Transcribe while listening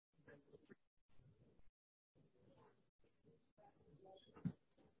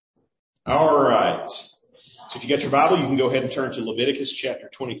All right. So if you got your Bible, you can go ahead and turn to Leviticus chapter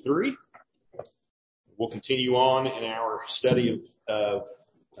 23. We'll continue on in our study of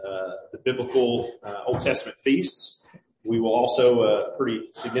the biblical Old Testament feasts. We will also, a pretty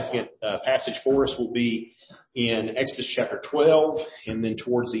significant passage for us will be in Exodus chapter 12. And then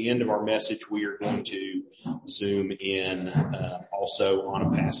towards the end of our message, we are going to zoom in also on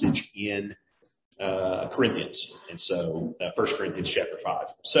a passage in Corinthians. And so 1 Corinthians chapter 5.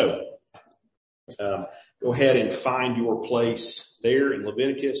 So go ahead and find your place there in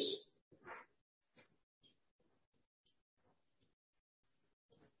Leviticus.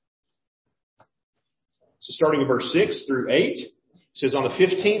 So starting in verse 6 through 8, it says, on the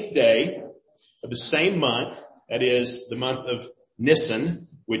 15th day of the same month, that is the month of Nisan,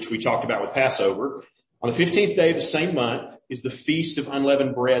 which we talked about with Passover, on the 15th day of the same month is the feast of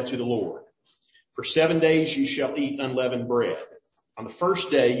unleavened bread to the Lord. For 7 days you shall eat unleavened bread. On the first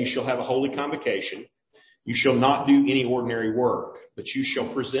day you shall have a holy convocation. You shall not do any ordinary work, but you shall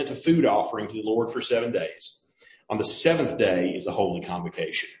present a food offering to the Lord for 7 days. On the seventh day is a holy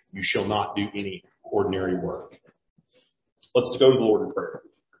convocation. You shall not do any ordinary work. Let's go to the Lord in prayer.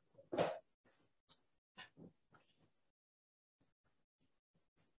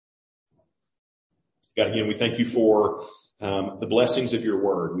 God, again, we thank you for the blessings of your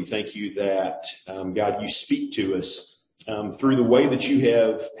word. We thank you that, God, you speak to us through the way that you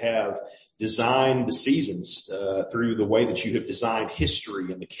have designed the seasons, through the way that you have designed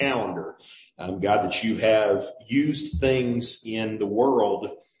history and the calendar. God, that you have used things in the world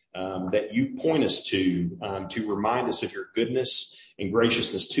that you point us to remind us of your goodness and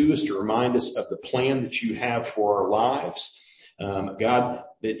graciousness to us, to remind us of the plan that you have for our lives. God,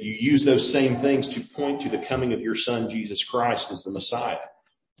 that you use those same things to point to the coming of your Son, Jesus Christ, as the Messiah.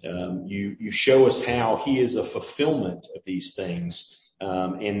 You show us how he is a fulfillment of these things.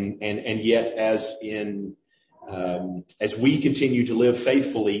 And yet as we continue to live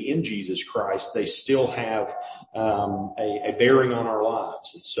faithfully in Jesus Christ, they still have, a bearing on our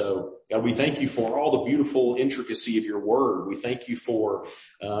lives. And so, God, we thank you for all the beautiful intricacy of your word. We thank you for,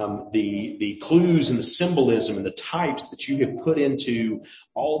 the clues and the symbolism and the types that you have put into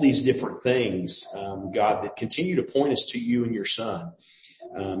all these different things, God, that continue to point us to you and your Son.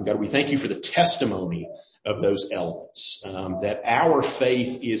 God, we thank you for the testimony of those elements, that our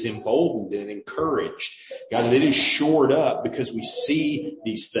faith is emboldened and encouraged. God, that it is shored up because we see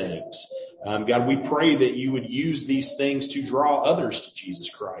these things. God, we pray that you would use these things to draw others to Jesus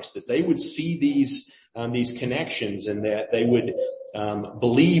Christ, that they would see these connections and that they would,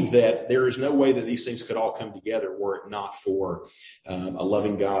 believe that there is no way that these things could all come together were it not for, a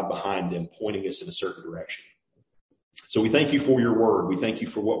loving God behind them pointing us in a certain direction. So we thank you for your word. We thank you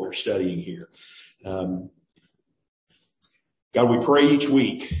for what we're studying here. God, we pray each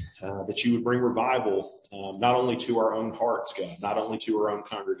week that you would bring revival, not only to our own hearts, God, not only to our own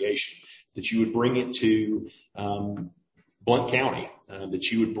congregation, that you would bring it to Blount County,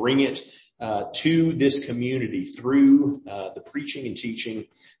 that you would bring it to this community through the preaching and teaching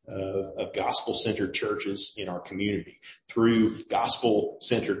of gospel-centered churches in our community, through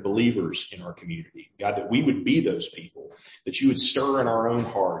gospel-centered believers in our community. God, that we would be those people, that you would stir in our own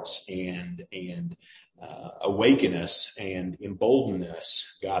hearts and awaken us and embolden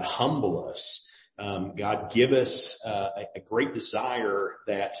us. God, humble us. God, give us a great desire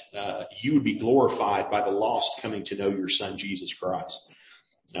that you would be glorified by the lost coming to know your Son, Jesus Christ.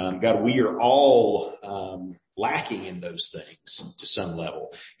 God, we are all lacking in those things to some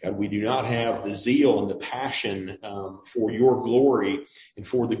level. God, we do not have the zeal and the passion for your glory and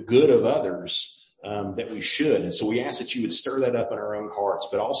for the good of others that we should. And so we ask that you would stir that up in our own hearts,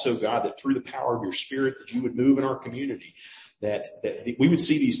 but also, God, that through the power of your Spirit that you would move in our community, that we would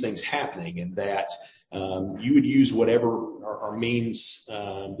see these things happening, and that you would use whatever our means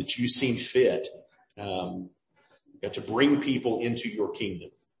that you seem fit to bring people into your kingdom.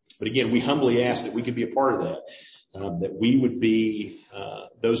 But again, we humbly ask that we could be a part of that, that we would be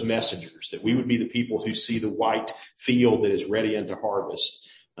those messengers, that we would be the people who see the white field that is ready unto harvest,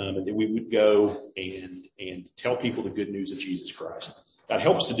 and that we would go and tell people the good news of Jesus Christ. God,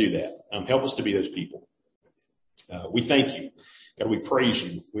 help us to do that. Help us to be those people. We thank you. God, we praise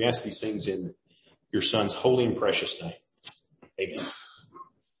you. We ask these things in your Son's holy and precious name. Amen.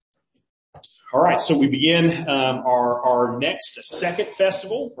 All right, so we begin our second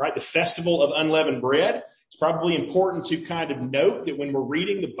festival, right? The festival of unleavened bread. It's probably important to kind of note that when we're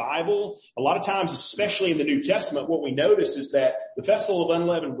reading the Bible, a lot of times, especially in the New Testament, what we notice is that the Festival of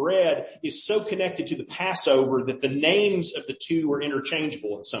Unleavened Bread is so connected to the Passover that the names of the two are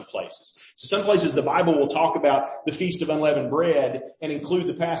interchangeable in some places. So some places the Bible will talk about the Feast of Unleavened Bread and include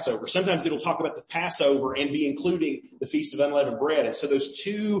the Passover. Sometimes it'll talk about the Passover and be including the Feast of Unleavened Bread. And so those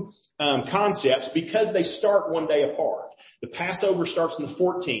two concepts, because they start one day apart. The Passover starts on the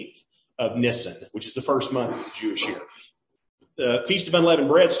 14th of Nisan, which is the first month of the Jewish year. The Feast of Unleavened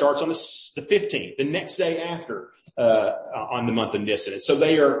Bread starts on the 15th, the next day after, on the month of Nisan. And so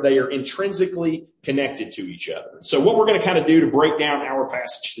they are intrinsically connected to each other. So what we're going to kind of do to break down our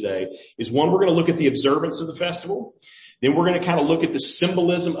passage today is, one, we're going to look at the observance of the festival. Then we're going to kind of look at the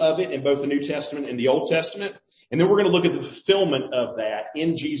symbolism of it in both the New Testament and the Old Testament. And then we're going to look at the fulfillment of that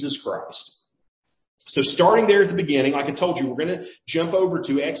in Jesus Christ. So starting there at the beginning, like I told you, we're going to jump over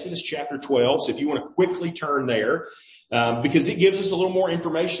to Exodus chapter 12. So if you want to quickly turn there, because it gives us a little more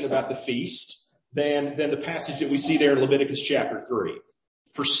information about the feast than the passage that we see there in Leviticus chapter 3.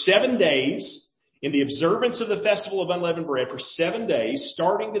 For 7 days, in the observance of the Festival of Unleavened Bread, for 7 days,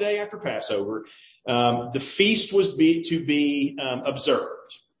 starting the day after Passover, the feast was to be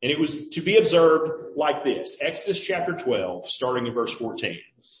observed. And it was to be observed like this. Exodus chapter 12, starting in verse 14.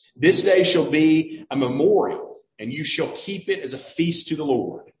 This day shall be a memorial, and you shall keep it as a feast to the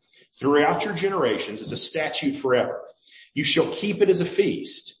Lord throughout your generations, as a statute forever. You shall keep it as a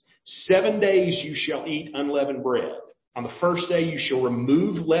feast. 7 days you shall eat unleavened bread. On the first day you shall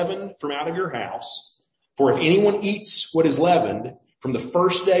remove leaven from out of your house. For if anyone eats what is leavened from the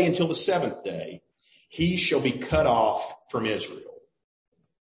first day until the seventh day, he shall be cut off from Israel.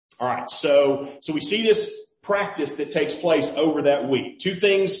 All right, so we see this practice that takes place over that week. Two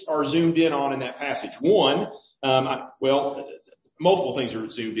things are zoomed in on in that passage. One, multiple things are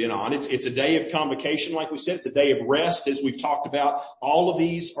zoomed in on. It's a day of convocation, like we said. It's a day of rest, as we've talked about. All of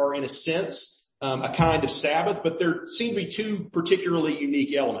these are, in a sense, a kind of Sabbath, but there seem to be two particularly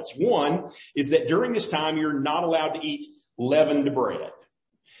unique elements. One is that during this time, you're not allowed to eat leavened bread.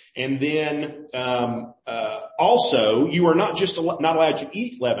 And then, also, you are not just not allowed to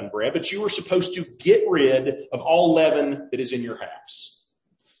eat leavened bread, but you are supposed to get rid of all leaven that is in your house.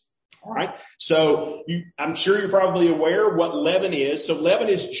 All right. So I'm sure you're probably aware what leaven is. So leaven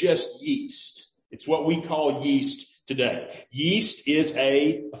is just yeast. It's what we call yeast today. Yeast is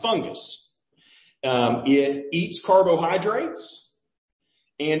a fungus. It eats carbohydrates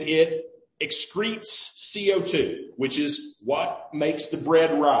and it excretes CO2, which is what makes the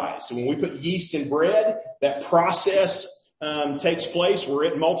bread rise. So when we put yeast in bread, that process takes place where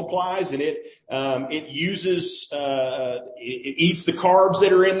it multiplies and it uses it eats the carbs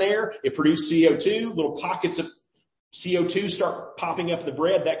that are in there. It produces CO2. Little pockets of CO2 start popping up in the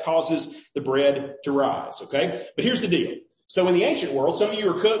bread. That causes the bread to rise. Okay, but here's the deal. So in the ancient world, some of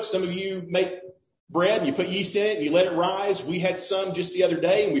you are cooks, some of you make bread and you put yeast in it and you let it rise. We had some just the other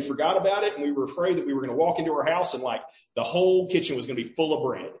day and we forgot about it and we were afraid that we were going to walk into our house and like the whole kitchen was going to be full of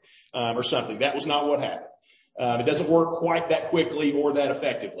bread or something. That was not what happened. It doesn't work quite that quickly or that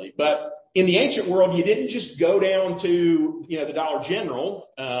effectively. But in the ancient world, you didn't just go down to, the Dollar General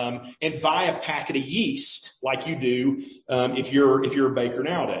and buy a packet of yeast like you do if you're a baker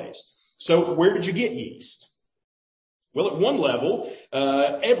nowadays. So where did you get yeast? Well, at one level,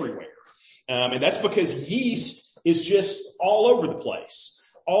 everywhere. And that's because yeast is just all over the place,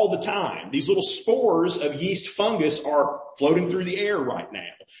 all the time. These little spores of yeast fungus are floating through the air right now.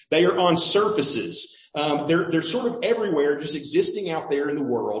 They are on surfaces. They're sort of everywhere, just existing out there in the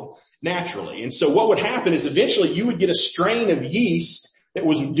world naturally. And so what would happen is eventually you would get a strain of yeast that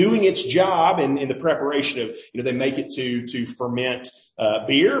was doing its job in the preparation of, they make it to ferment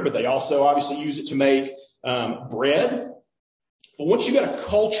beer, but they also obviously use it to make bread. But once you got a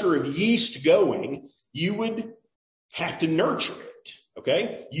culture of yeast going, you would have to nurture it,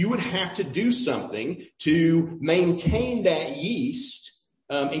 okay? You would have to do something to maintain that yeast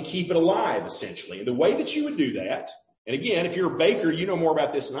and keep it alive, essentially. And the way that you would do that, and again, if you're a baker, you know more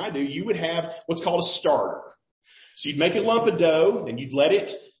about this than I do, you would have what's called a starter. So you'd make a lump of dough, and you'd let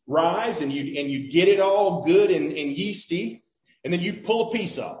it rise, and you'd get it all good and yeasty, and then you'd pull a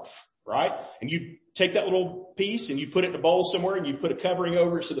piece off, right? And you'd take that little piece and you put it in a bowl somewhere and you put a covering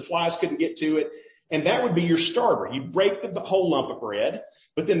over it so the flies couldn't get to it. And that would be your starter. You'd break the whole lump of bread,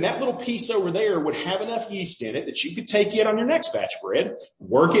 but then that little piece over there would have enough yeast in it that you could take it on your next batch of bread,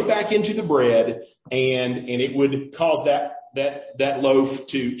 work it back into the bread, and it would cause that loaf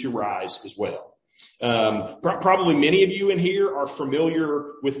to rise as well. Probably many of you in here are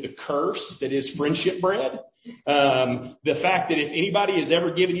familiar with the curse that is friendship bread. The fact that if anybody has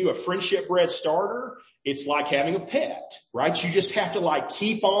ever given you a friendship bread starter, it's like having a pet, right? You just have to like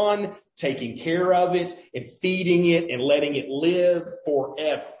keep on taking care of it and feeding it and letting it live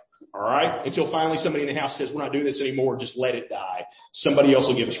forever. All right. Until finally somebody in the house says, we're not doing this anymore. Just let it die. Somebody else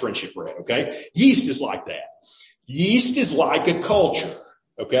will give us friendship bread. Okay. Yeast is like that. Yeast is like a culture.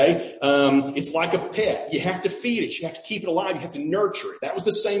 Okay. It's like a pet. You have to feed it. You have to keep it alive. You have to nurture it. That was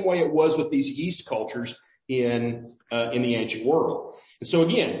the same way it was with these yeast cultures in the ancient world. And so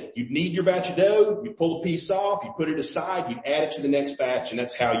again, you'd knead your batch of dough, you pull a piece off, you put it aside, you add it to the next batch, and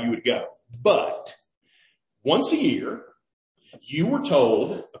that's how you would go. But once a year, you were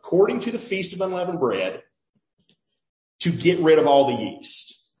told, according to the Feast of Unleavened Bread, to get rid of all the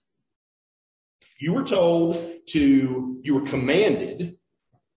yeast. You were commanded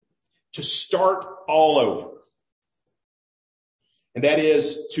to start all over. And that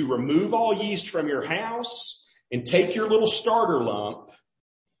is to remove all yeast from your house and take your little starter lump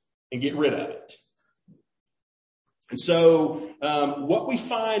and get rid of it. And so what we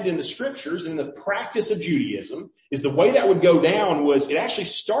find in the scriptures and the practice of Judaism is the way that would go down was it actually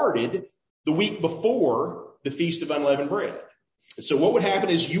started the week before the Feast of Unleavened Bread. And so what would happen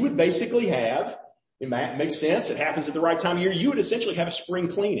is you would basically have, it makes sense, it happens at the right time of year, you would essentially have a spring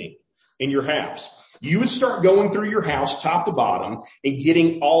cleaning in your house. You would start going through your house top to bottom and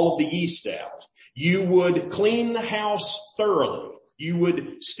getting all of the yeast out. You would clean the house thoroughly. You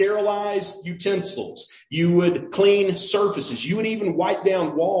would sterilize utensils. You would clean surfaces. You would even wipe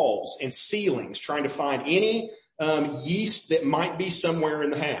down walls and ceilings trying to find any yeast that might be somewhere in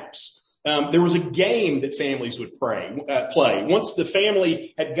the house. There was a game that families would play. Once the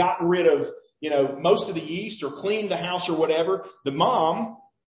family had gotten rid of, most of the yeast or cleaned the house or whatever, the mom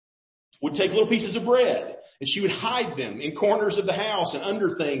would take little pieces of bread and she would hide them in corners of the house and under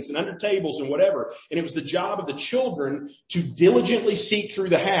things and under tables and whatever. And it was the job of the children to diligently seek through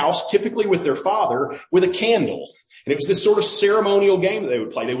the house, typically with their father, with a candle. And it was this sort of ceremonial game that they would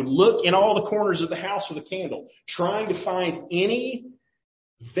play. They would look in all the corners of the house with a candle, trying to find any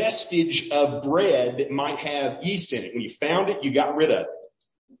vestige of bread that might have yeast in it. When you found it, you got rid of it.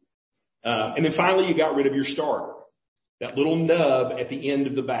 And then finally you got rid of your starter, that little nub at the end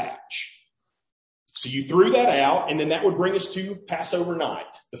of the batch. So you threw that out, and then that would bring us to Passover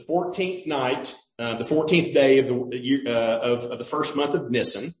night, the 14th night, the 14th day of the first month of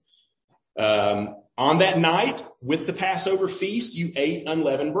Nisan. On that night, with the Passover feast, you ate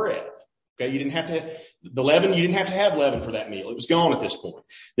unleavened bread. Okay, you didn't have to have leaven for that meal. It was gone at this point.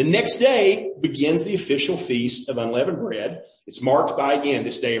 The next day begins the official feast of unleavened bread. It's marked by, again,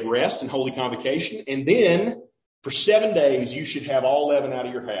 this day of rest and holy convocation, and then for 7 days, you should have all leaven out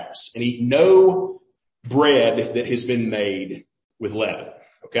of your house and eat no bread that has been made with leaven.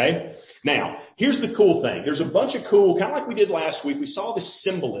 Okay? Now, here's the cool thing. There's a bunch of cool, kind of like we did last week, we saw this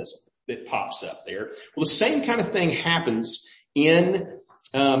symbolism that pops up there. Well, the same kind of thing happens in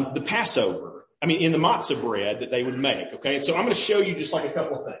the Passover. In the matzah bread that they would make. Okay? And so I'm going to show you just like a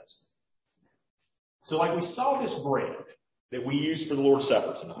couple of things. So like we saw this bread that we use for the Lord's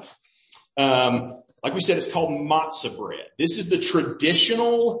Supper tonight. Like we said, it's called matzah bread. This is the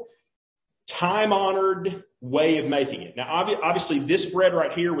traditional, time-honored way of making it. Now, obviously, this bread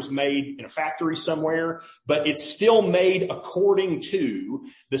right here was made in a factory somewhere, but it's still made according to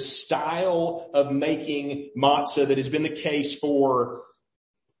the style of making matzah that has been the case for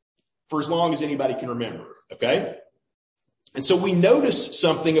as long as anybody can remember. Okay? And so we notice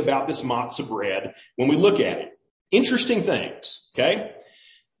something about this matzah bread when we look at it. Interesting things. Okay?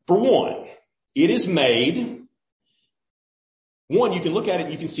 For one, it is made, you can look at it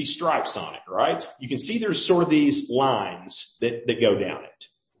and you can see stripes on it, right? You can see there's sort of these lines that go down it.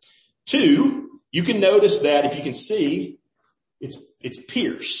 Two, you can notice that if you can see, it's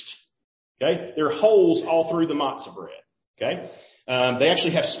pierced. Okay? There are holes all through the matzah bread. Okay? They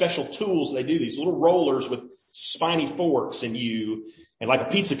actually have special tools. They do these little rollers with spiny forks and like a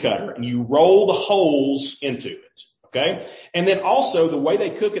pizza cutter, and you roll the holes into it. Okay? And then also the way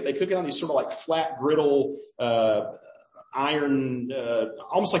they cook it on these sort of like flat griddle, iron,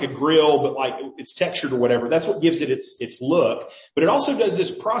 almost like a grill, but like it's textured or whatever. That's what gives it its look. But it also does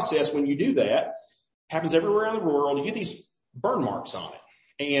this process when you do that, happens everywhere around the world. You get these burn marks on it.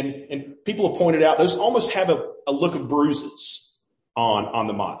 And people have pointed out those almost have a look of bruises on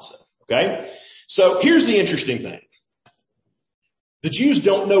the matzah. Okay? So here's the interesting thing. The Jews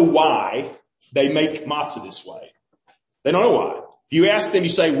don't know why they make matzah this way. They don't know why. If you ask them, you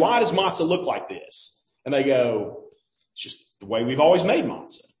say, why does matzah look like this? And they go, it's just the way we've always made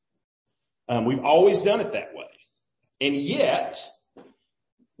matzah. We've always done it that way. And yet,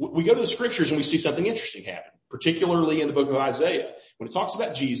 we go to the scriptures and we see something interesting happen, particularly in the book of Isaiah. when it talks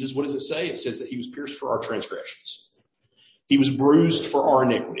about Jesus, what does it say? It says that he was pierced for our transgressions. He was bruised for our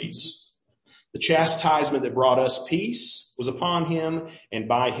iniquities. The chastisement that brought us peace was upon him, and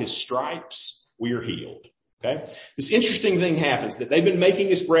by his stripes we are healed. Okay? This interesting thing happens that they've been making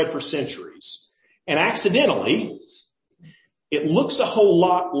this bread for centuries, and accidentally, it looks a whole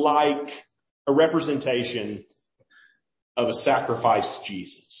lot like a representation of a sacrificed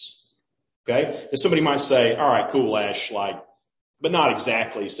Jesus. Okay? And somebody might say, all right, cool, Ash, but not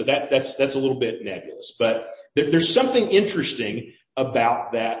exactly. So that's a little bit nebulous, but there's something interesting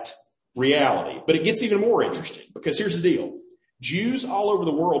about that reality. But it gets even more interesting because here's the deal. Jews all over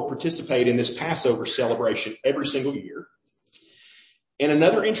the world participate in this Passover celebration every single year. And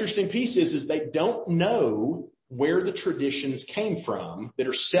another interesting piece is they don't know where the traditions came from that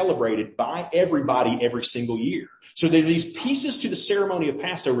are celebrated by everybody every single year. So there are these pieces to the ceremony of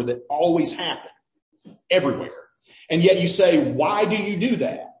Passover that always happen everywhere. And yet you say, why do you do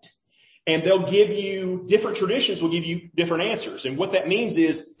that? And they'll give you, different traditions will give you different answers. And what that means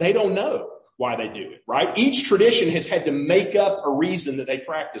is they don't know why they do it, right? Each tradition has had to make up a reason that they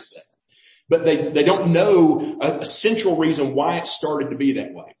practice that. But they don't know a central reason why it started to be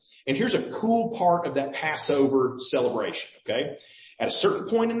that way. And here's a cool part of that Passover celebration, okay? At a certain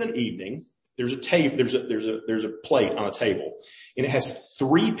point in the evening, there's a plate on a table, and it has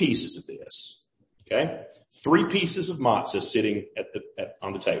 3 pieces of this, okay? 3 pieces of matzah sitting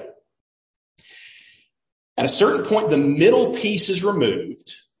on the table. At a certain point, the middle piece is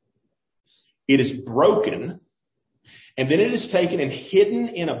removed. It is broken, and then it is taken and hidden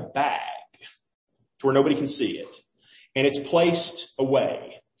in a bag to where nobody can see it. And it's placed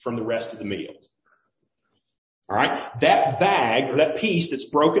away from the rest of the meal. All right. That bag or that piece that's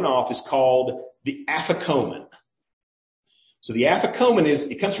broken off is called the afikomen. So the afikomen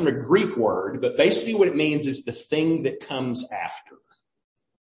it comes from a Greek word, but basically what it means is the thing that comes after.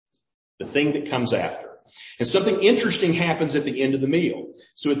 The thing that comes after. And something interesting happens at the end of the meal.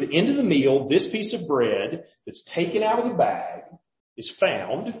 So at the end of the meal, this piece of bread that's taken out of the bag is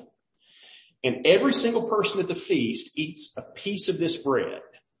found, and every single person at the feast eats a piece of this bread.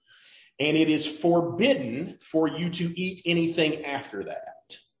 And it is forbidden for you to eat anything after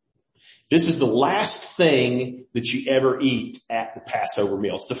that. This is the last thing that you ever eat at the Passover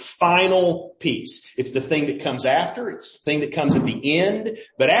meal. It's the final piece. It's the thing that comes after. It's the thing that comes at the end.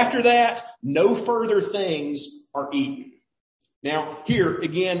 But after that, no further things are eaten. Now, here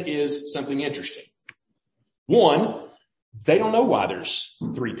again is something interesting. One, they don't know why there's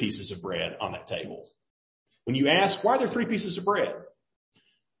 3 pieces of bread on that table. When you ask, why are there 3 pieces of bread?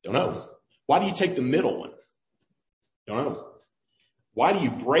 Don't know. Why do you take the middle one? Don't know. Why do you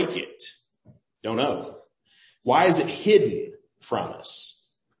break it? Don't know. Why is it hidden from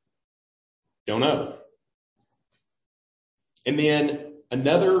us? Don't know. And then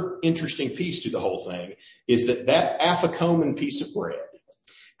another interesting piece to the whole thing is that afikomen piece of bread,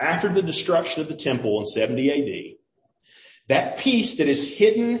 after the destruction of the temple in 70 AD, that piece that is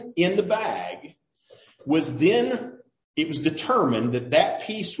hidden in the bag it was determined that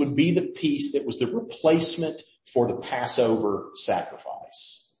piece would be the piece that was the replacement for the Passover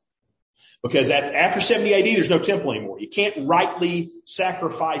sacrifice. Because after 70 AD, there's no temple anymore. You can't rightly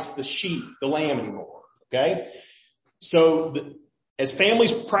sacrifice the sheep, the lamb anymore. Okay? So as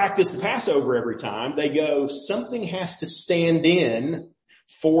families practice the Passover every time, they go, something has to stand in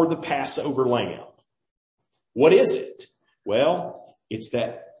for the Passover lamb. What is it? Well, it's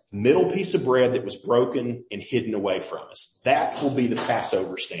that middle piece of bread that was broken and hidden away from us. That will be the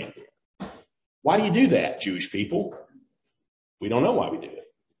Passover stand-in. Why do you do that, Jewish people? We don't know why we do it.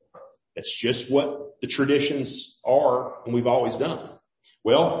 That's just what the traditions are, and we've always done.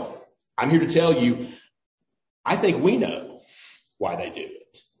 Well, I'm here to tell you, I think we know why they do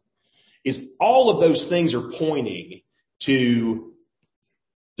it. Is all of those things are pointing to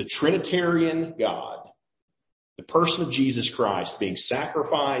the Trinitarian God, the person of Jesus Christ being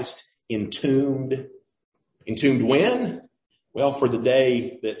sacrificed, entombed. Entombed when? Well, for the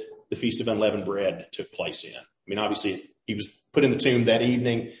day that the Feast of Unleavened Bread took place in. I mean, obviously, he was put in the tomb that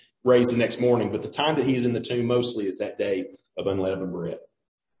evening, raised the next morning, but the time that he's in the tomb mostly is that day of unleavened bread.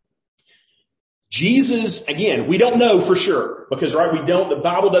 Jesus, again, we don't know for sure because, right, the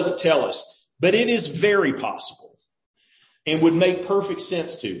Bible doesn't tell us, but it is very possible and would make perfect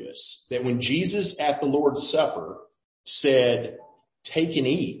sense to us that when Jesus at the Lord's Supper said, take and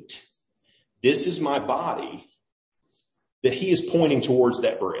eat, this is my body, that he is pointing towards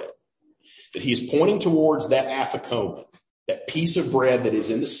that bread, that he is pointing towards that afikomen, that piece of bread that is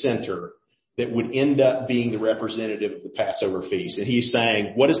in the center that would end up being the representative of the Passover feast. And he's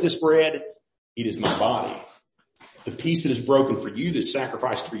saying, what is this bread? It is my body. The piece that is broken for you, that is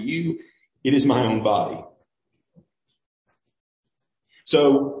sacrificed for you, it is my own body.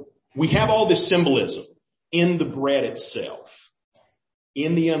 So we have all this symbolism in the bread itself,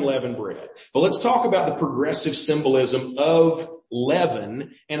 in the unleavened bread. But let's talk about the progressive symbolism of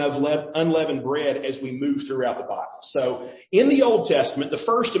leaven and of unleavened bread as we move throughout the Bible. So in the Old Testament, the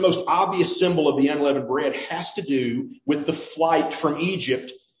first and most obvious symbol of the unleavened bread has to do with the flight from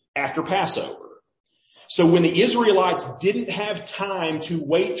Egypt after Passover. So when the Israelites didn't have time to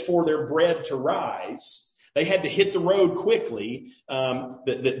wait for their bread to rise, they had to hit the road quickly.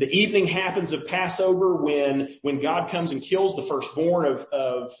 The evening happens of Passover when God comes and kills the firstborn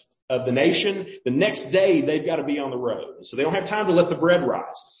of the nation. The next day they've got to be on the road. So they don't have time to let the bread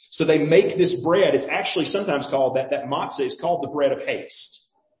rise. So they make this bread. It's actually sometimes called that matzah is called the bread of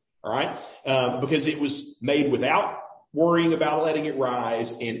haste. All right. Because it was made without worrying about letting it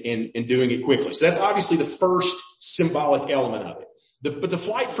rise and doing it quickly. So that's obviously the first symbolic element of it. But the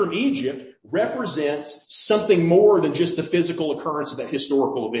flight from Egypt represents something more than just the physical occurrence of that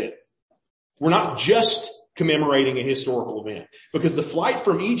historical event. We're not just commemorating a historical event, because the flight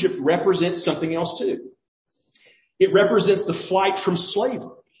from Egypt represents something else too. It represents the flight from slavery.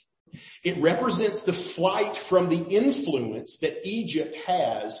 It represents the flight from the influence that Egypt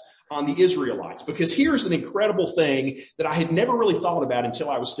has on the Israelites. Because here's an incredible thing that I had never really thought about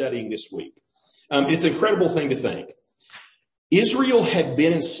until I was studying this week. It's an incredible thing to think. Israel had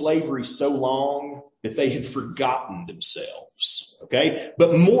been in slavery so long that they had forgotten themselves. Okay?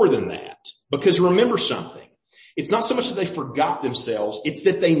 But more than that, because remember something. It's not so much that they forgot themselves. It's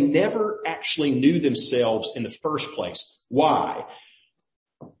that they never actually knew themselves in the first place. Why?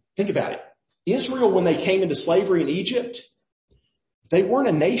 Think about it. Israel, when they came into slavery in Egypt, they weren't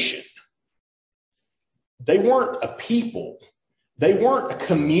a nation. They weren't a people. They weren't a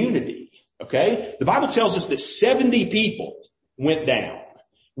community. Okay? The Bible tells us that 70 people went down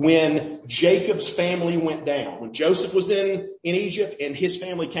when Jacob's family went down, when Joseph was in Egypt and his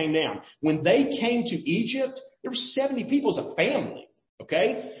family came down. When they came to Egypt, there were 70 people as a family.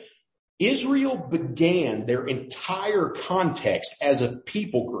 Okay? Israel began their entire context as a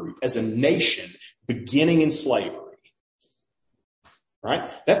people group, as a nation, beginning in slavery. Right?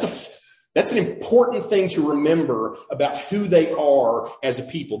 That's an important thing to remember about who they are as a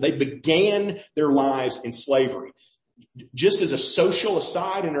people. They began their lives in slavery. Just as a social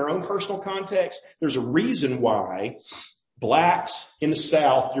aside in our own personal context, there's a reason why blacks in the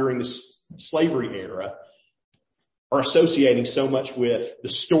South during the slavery era are associating so much with the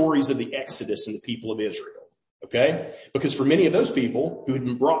stories of the Exodus and the people of Israel. Okay? Because for many of those people who had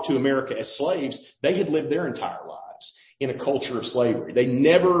been brought to America as slaves, they had lived their entire lives in a culture of slavery. They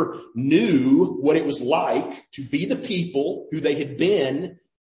never knew what it was like to be the people who they had been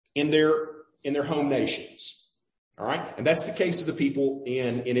in their home nations. All right? And that's the case of the people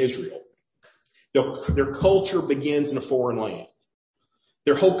in Israel. Their culture begins in a foreign land.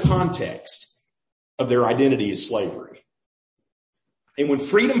 Their whole context of their identity is slavery. And when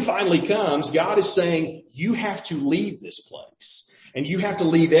freedom finally comes, God is saying, you have to leave this place. And you have to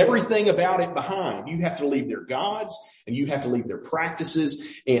leave everything about it behind. You have to leave their gods, and you have to leave their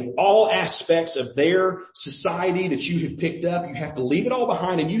practices, and all aspects of their society that you have picked up. You have to leave it all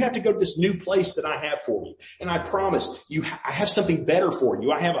behind, and you have to go to this new place that I have for you. And I promise you, I have something better for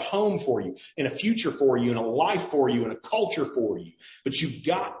you. I have a home for you, and a future for you, and a life for you, and a culture for you. But you've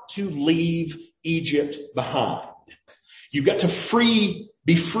got to leave Egypt behind. You've got to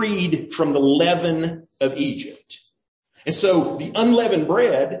be freed from the leaven of Egypt. And so the unleavened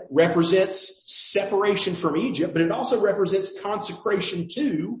bread represents separation from Egypt, but it also represents consecration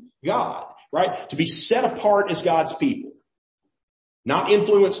to God, right? To be set apart as God's people, not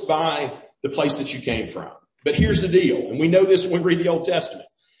influenced by the place that you came from. But here's the deal, and we know this when we read the Old Testament.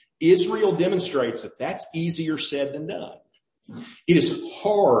 Israel demonstrates that that's easier said than done. It is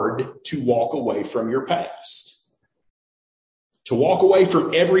hard to walk away from your past, to walk away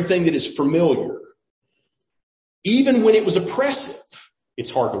from everything that is familiar. Even when it was oppressive, it's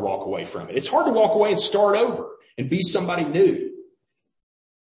hard to walk away from it. It's hard to walk away and start over and be somebody new.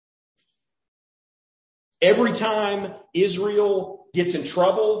 Every time Israel gets in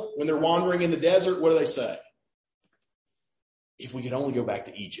trouble when they're wandering in the desert, what do they say? If we could only go back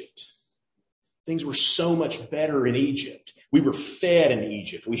to Egypt. Things were so much better in Egypt. We were fed in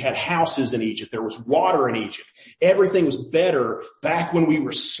Egypt. We had houses in Egypt. There was water in Egypt. Everything was better back when we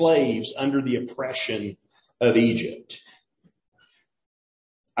were slaves under the oppression of Egypt.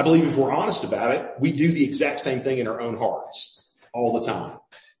 I believe if we're honest about it, we do the exact same thing in our own hearts all the time.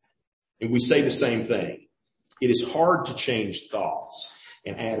 And we say the same thing. It is hard to change thoughts.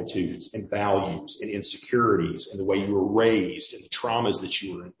 and attitudes and values and insecurities and the way you were raised and the traumas that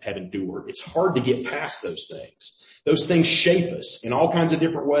you have endured. It's hard to get past those things. Those things shape us in all kinds of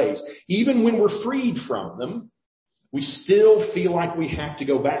different ways. Even when we're freed from them, we still feel like we have to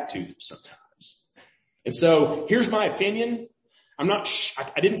go back to them sometimes. And so here's my opinion.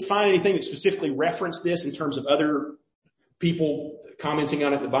 I didn't find anything that specifically referenced this in terms of other people commenting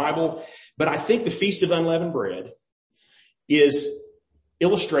on it in the Bible, but I think the Feast of Unleavened Bread is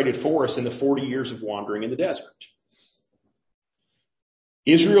illustrated for us in the 40 years of wandering in the desert.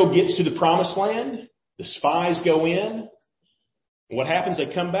 Israel gets to the promised land. The spies go in. And what happens? They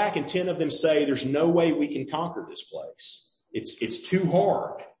come back and 10 of them say, there's no way we can conquer this place. It's too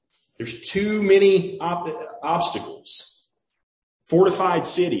hard. There's too many obstacles. Fortified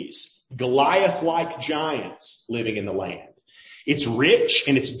cities, Goliath-like giants living in the land. It's rich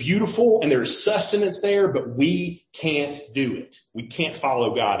and it's beautiful and there's sustenance there, but we can't do it. We can't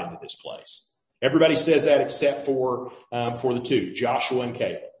follow God into this place. Everybody says that except for the two, Joshua and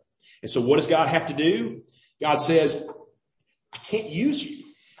Caleb. And so what does God have to do? God says, I can't use you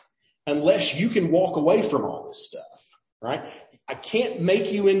unless you can walk away from all this stuff, right? I can't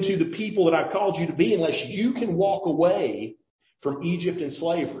make you into the people that I've called you to be unless you can walk away from Egypt and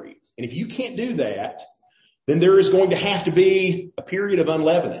slavery. And if you can't do that, then there is going to have to be a period of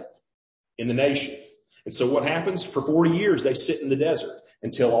unleavening in the nation. And so what happens? For 40 years, they sit in the desert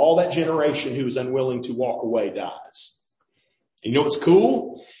until all that generation who is unwilling to walk away dies. And you know what's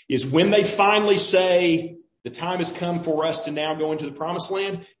cool? Is when they finally say, the time has come for us to now go into the promised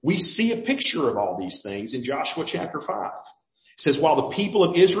land, we see a picture of all these things in Joshua chapter 5. It says, while the people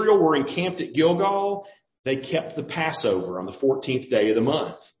of Israel were encamped at Gilgal, they kept the Passover on the 14th day of the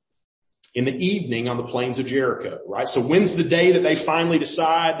month. In the evening on the plains of Jericho, right? So when's the day that they finally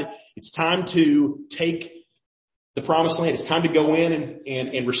decide it's time to take the promised land? It's time to go in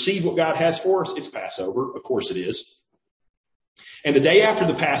and receive what God has for us. It's Passover. Of course it is. And the day after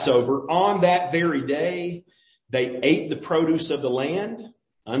the Passover, on that very day, they ate the produce of the land,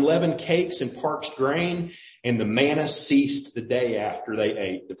 unleavened cakes and parched grain, and the manna ceased the day after they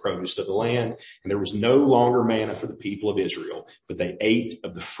ate the produce of the land. And there was no longer manna for the people of Israel, but they ate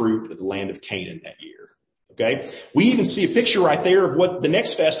of the fruit of the land of Canaan that year. Okay. We even see a picture right there of what the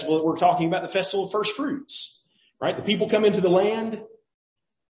next festival that we're talking about, the festival of first fruits, right? The people come into the land.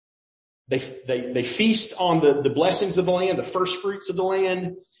 They feast on the blessings of the land, the first fruits of the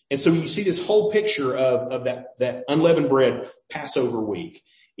land. And so you see this whole picture of that unleavened bread Passover week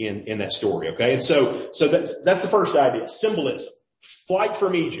in that story. Okay. And so that's the first idea. Symbolism. Flight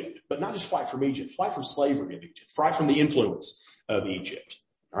from Egypt, but not just flight from Egypt, flight from slavery of Egypt, flight from the influence of Egypt.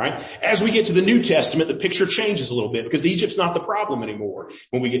 All right. As we get to the New Testament, the picture changes a little bit because Egypt's not the problem anymore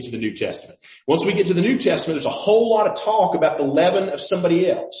when we get to the New Testament. Once we get to the New Testament, there's a whole lot of talk about the leaven of somebody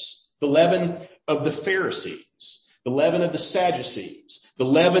else, the leaven of the Pharisees, the leaven of the Sadducees, the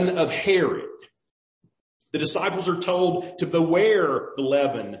leaven of Herod. The disciples are told to beware the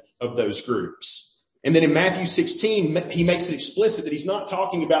leaven of those groups. And then in Matthew 16, he makes it explicit that he's not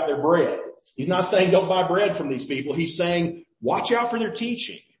talking about their bread. He's not saying don't buy bread from these people. He's saying watch out for their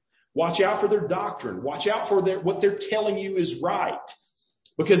teaching. Watch out for their doctrine. Watch out for what they're telling you is right,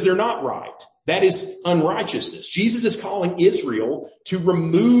 because they're not right. That is unrighteousness. Jesus is calling Israel to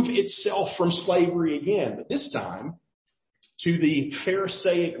remove itself from slavery again, but this time to the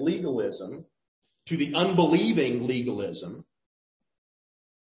Pharisaic legalism, to the unbelieving legalism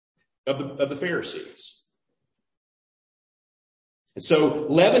of the Pharisees. And so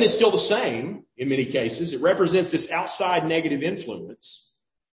leaven is still the same in many cases. It represents this outside negative influence,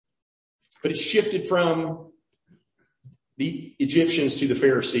 but it's shifted from the Egyptians to the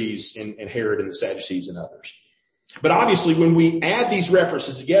Pharisees and Herod and the Sadducees and others. But obviously when we add these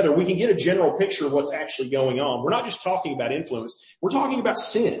references together, we can get a general picture of what's actually going on. We're not just talking about influence. We're talking about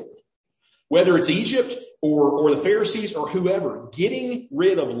sin. Whether it's Egypt or the Pharisees or whoever, getting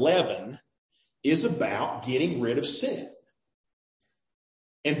rid of leaven is about getting rid of sin.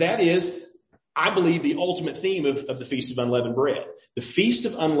 And that is, I believe, the ultimate theme of the Feast of Unleavened Bread. The Feast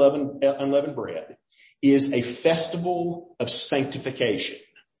of Unleavened Bread is a festival of sanctification.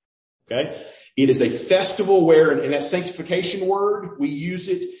 Okay? It is a festival where, in that sanctification word, we use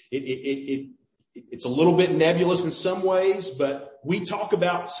it's a little bit nebulous in some ways, but we talk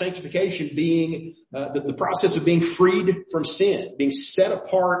about sanctification being the process of being freed from sin, being set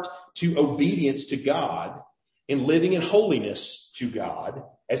apart to obedience to God and living in holiness to God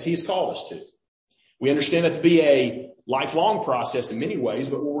as He has called us to. We understand that to be a lifelong process in many ways,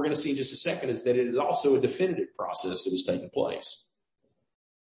 but what we're going to see in just a second is that it is also a definitive process that is taking place.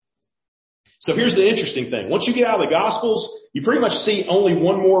 So here's the interesting thing. Once you get out of the Gospels, you pretty much see only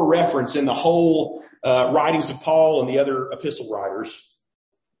one more reference in the whole writings of Paul and the other epistle writers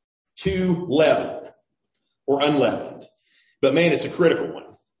to leaven or unleavened. But man, it's a critical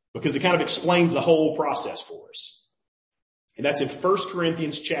one because it kind of explains the whole process for us. And that's in 1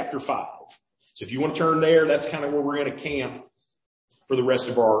 Corinthians chapter 5. So if you want to turn there, that's kind of where we're going to camp for the rest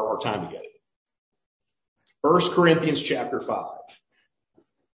of our time together. 1 Corinthians chapter 5,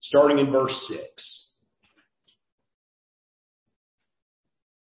 starting in verse 6.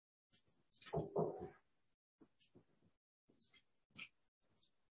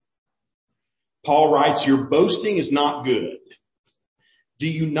 Paul writes, "Your boasting is not good. Do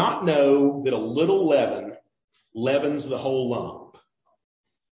you not know that a little leaven leavens the whole lump?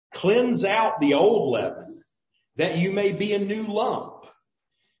 Cleanse out the old leaven, that you may be a new lump,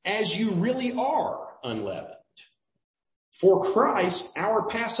 as you really are unleavened. For Christ, our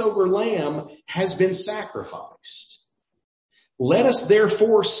Passover lamb, has been sacrificed. Let us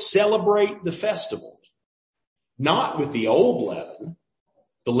therefore celebrate the festival, not with the old leaven,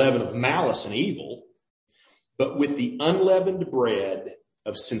 the leaven of malice and evil, but with the unleavened bread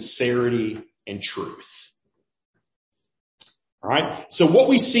of sincerity and truth." All right. So what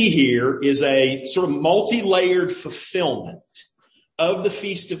we see here is a sort of multi-layered fulfillment of the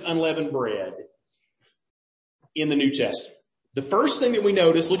Feast of Unleavened Bread in the New Testament. The first thing that we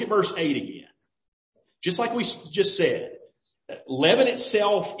notice, look at verse 8 again. Just like we just said, leaven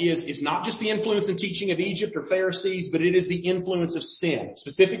itself is not just the influence and teaching of Egypt or Pharisees, but it is the influence of sin. It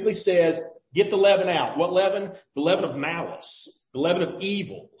specifically says, get the leaven out. What leaven? The leaven of malice, the leaven of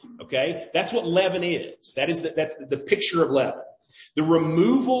evil. Okay? That's what leaven is. That's the picture of leaven. The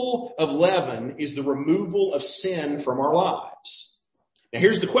removal of leaven is the removal of sin from our lives. Now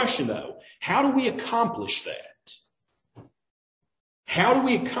here's the question though. How do we accomplish that? How do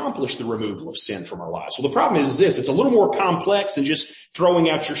we accomplish the removal of sin from our lives? Well, the problem is this. It's a little more complex than just throwing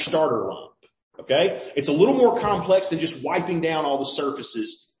out your starter lump. Okay? It's a little more complex than just wiping down all the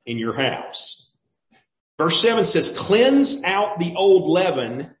surfaces in your house. Verse 7 says, "Cleanse out the old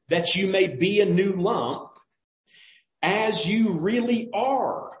leaven, that you may be a new lump, as you really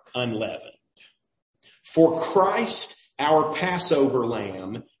are unleavened. For Christ, our Passover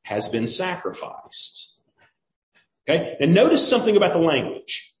lamb, has been sacrificed." Okay. And notice something about the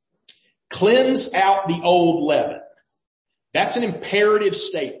language. Cleanse out the old leaven. That's an imperative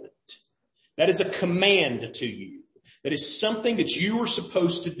statement. That is a command to you. That is something that you are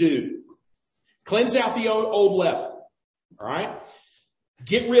supposed to do. Cleanse out the old leaven. All right.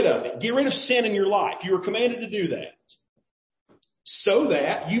 Get rid of it. Get rid of sin in your life. You are commanded to do that. So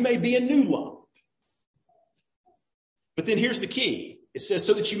that you may be a new lump. But then here's the key. It says,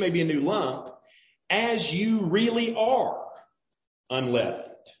 so that you may be a new lump, as you really are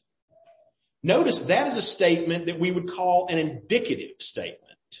unleavened. Notice that is a statement that we would call an indicative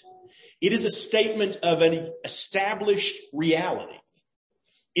statement. It is a statement of an established reality.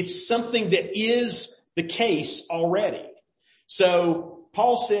 It's something that is the case already. So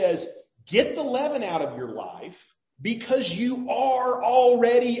Paul says, get the leaven out of your life because you are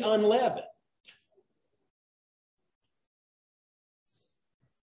already unleavened.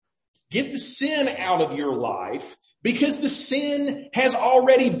 Get the sin out of your life because the sin has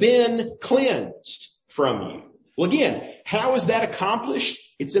already been cleansed from you. Well, again, how is that accomplished?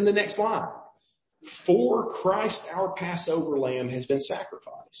 It's in the next line. For Christ, our Passover lamb, has been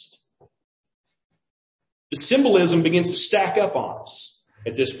sacrificed. The symbolism begins to stack up on us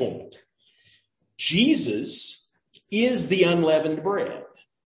at this point. Jesus is the unleavened bread.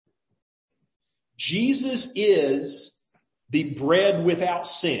 Jesus is the bread without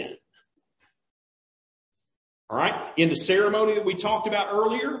sin. All right. In the ceremony that we talked about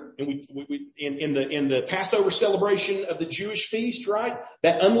earlier, and in the Passover celebration of the Jewish feast, right?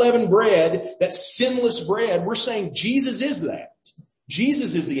 That unleavened bread, that sinless bread, we're saying Jesus is that.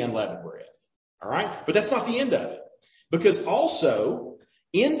 Jesus is the unleavened bread. All right. But that's not the end of it. Because also,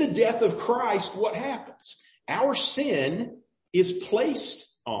 in the death of Christ, what happens? Our sin is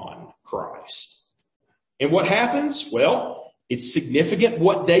placed on Christ. And what happens? Well, it's significant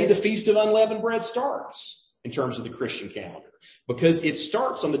what day the Feast of Unleavened Bread starts in terms of the Christian calendar, because it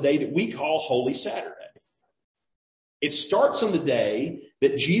starts on the day that we call Holy Saturday. It starts on the day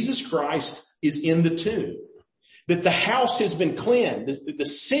that Jesus Christ is in the tomb, that the house has been cleansed, that the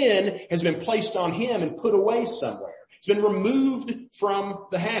sin has been placed on him and put away somewhere. It's been removed from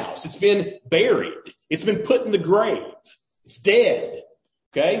the house. It's been buried. It's been put in the grave. It's dead.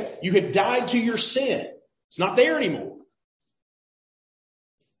 Okay? You had died to your sin. It's not there anymore.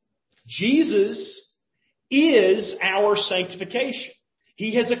 Jesus is our sanctification.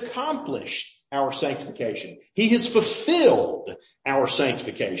 He has accomplished our sanctification. He has fulfilled our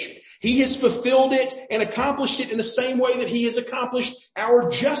sanctification. He has fulfilled it and accomplished it in the same way that he has accomplished our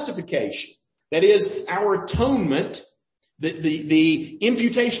justification. That is, our atonement, the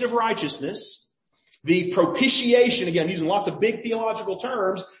imputation of righteousness, the propitiation. Again, I'm using lots of big theological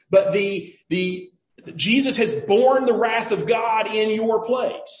terms, but Jesus has borne the wrath of God in your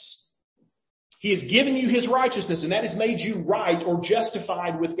place. He has given you his righteousness, and that has made you right or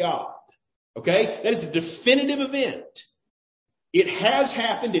justified with God. Okay? That is a definitive event. It has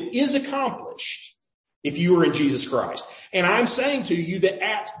happened. It is accomplished if you are in Jesus Christ. And I'm saying to you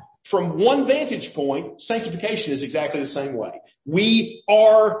that from one vantage point, sanctification is exactly the same way. We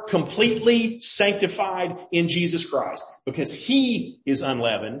are completely sanctified in Jesus Christ because he is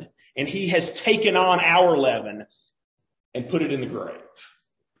unleavened and he has taken on our leaven and put it in the grave.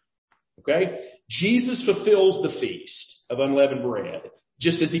 Okay? Jesus fulfills the feast of unleavened bread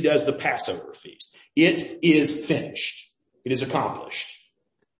just as he does the Passover feast. It is finished. It is accomplished.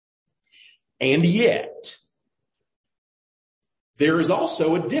 And yet, there is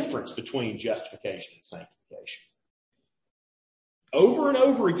also a difference between justification and sanctification. Over and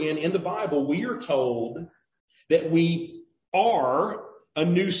over again in the Bible, we are told that we are a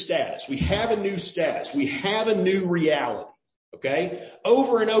new status. We have a new status. We have a new reality. Okay?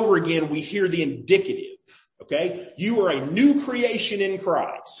 Over and over again, we hear the indicative. Okay? You are a new creation in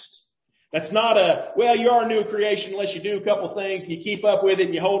Christ. That's not you are a new creation unless you do a couple things and you keep up with it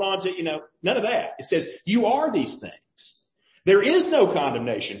and you hold on to, none of that. It says you are these things. There is no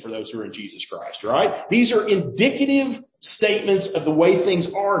condemnation for those who are in Jesus Christ, right? These are indicative statements of the way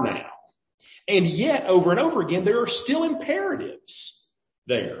things are now. And yet, over and over again, there are still imperatives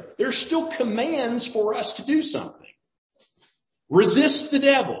there. There are still commands for us to do something. Resist the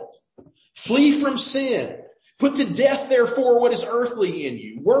devil. Flee from sin. Put to death, therefore, what is earthly in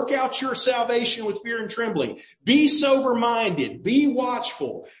you. Work out your salvation with fear and trembling. Be sober-minded. Be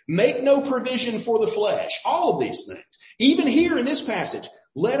watchful. Make no provision for the flesh. All of these things. Even here in this passage,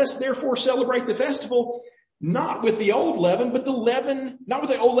 let us therefore celebrate the festival not with the old leaven, but not with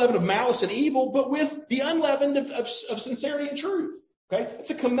the old leaven of malice and evil, but with the unleavened of sincerity and truth. Okay?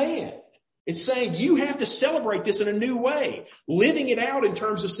 It's a command. It's saying you have to celebrate this in a new way, living it out in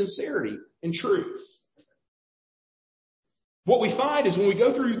terms of sincerity and truth. What we find is when we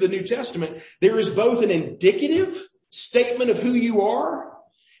go through the New Testament, there is both an indicative statement of who you are,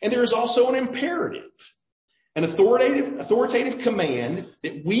 and there is also an imperative, an authoritative command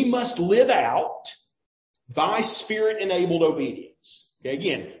that we must live out by Spirit-enabled obedience. Okay,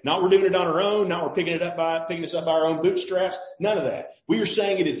 again, not we're doing it on our own, not we're picking this up by our own bootstraps, none of that. We are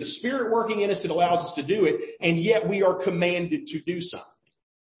saying it is the Spirit working in us that allows us to do it, and yet we are commanded to do something.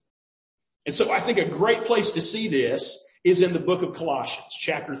 And so I think a great place to see this is in the book of Colossians,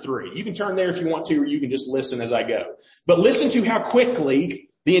 chapter 3. You can turn there if you want to, or you can just listen as I go. But listen to how quickly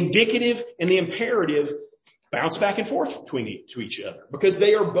the indicative and the imperative bounce back and forth to each other, because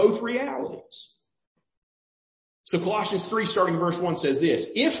they are both realities. So Colossians 3, starting in verse 1, says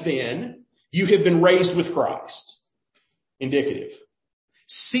this: If then you have been raised with Christ, indicative,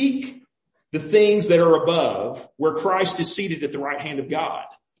 seek the things that are above, where Christ is seated at the right hand of God.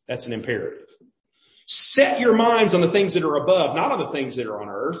 That's an imperative. Set your minds on the things that are above, not on the things that are on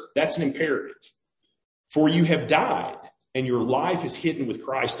earth. That's an imperative. For you have died, and your life is hidden with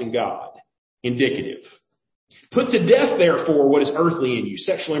Christ in God. Indicative. Put to death, therefore, what is earthly in you: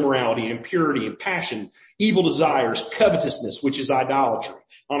 sexual immorality, impurity, and passion, evil desires, covetousness, which is idolatry.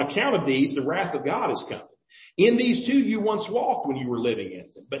 On account of these, the wrath of God is coming. In these too you once walked when you were living in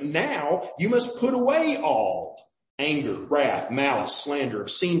them. But now you must put away all anger, wrath, malice, slander,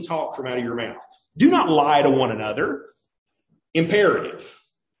 obscene talk from out of your mouth. Do not lie to one another. Imperative.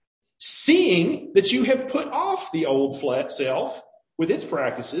 Seeing that you have put off the old self with its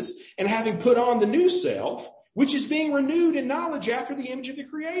practices, and having put on the new self, which is being renewed in knowledge after the image of the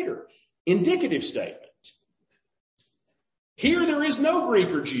Creator. Indicative statement. Here there is no Greek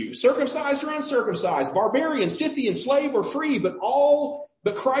or Jew, circumcised or uncircumcised, barbarian, Scythian, slave or free, but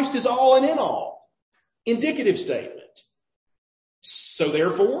Christ is all and in all. Indicative statement. So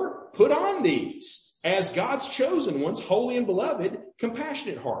therefore, put on these as God's chosen ones, holy and beloved,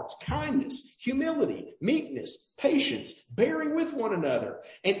 compassionate hearts, kindness, humility, meekness, patience, bearing with one another.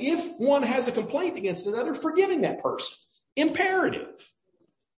 And if one has a complaint against another, forgiving that person. Imperative.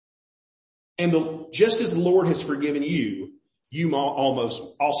 And just as the Lord has forgiven you, you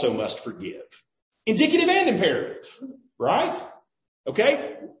also must forgive. Indicative and imperative, right?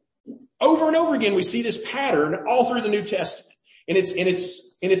 Okay? Over and over again, we see this pattern all through the New Testament. And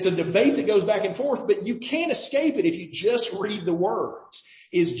it's a debate that goes back and forth, but you can't escape it if you just read the words.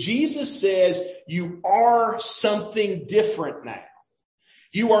 is Jesus says you are something different now.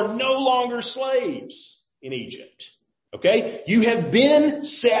 You are no longer slaves in Egypt. Okay? You have been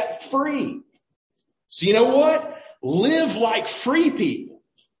set free. So you know what? Live like free people.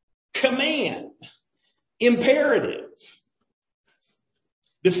 Command. Imperative.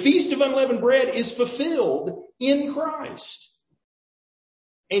 The Feast of Unleavened Bread is fulfilled in Christ.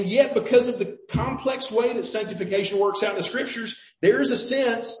 And yet, because of the complex way that sanctification works out in the scriptures, there is a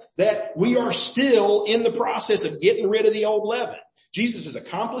sense that we are still in the process of getting rid of the old leaven. Jesus has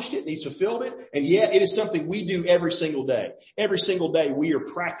accomplished it and he's fulfilled it, and yet it is something we do every single day. Every single day we are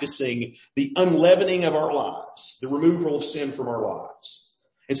practicing the unleavening of our lives, the removal of sin from our lives.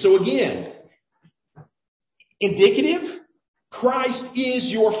 And so again, indicative, Christ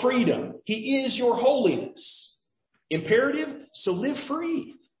is your freedom. He is your holiness. Imperative, so live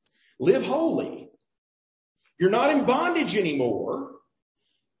free. Live holy. You're not in bondage anymore,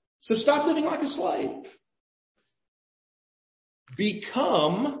 so stop living like a slave.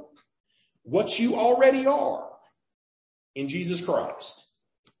 Become what you already are in Jesus Christ.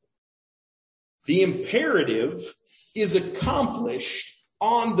 The imperative is accomplished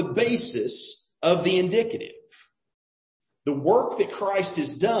on the basis of the indicative. The work that Christ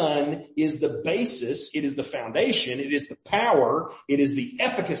has done is the basis, it is the foundation, it is the power, it is the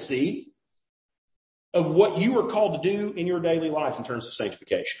efficacy of what you are called to do in your daily life in terms of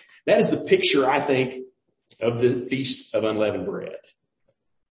sanctification. That is the picture, I think, of the Feast of Unleavened Bread.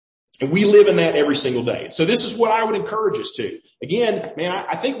 And we live in that every single day. So this is what I would encourage us to. Again, man,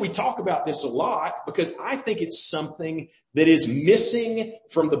 I think we talk about this a lot because I think it's something that is missing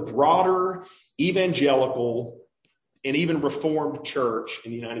from the broader evangelical and even Reformed church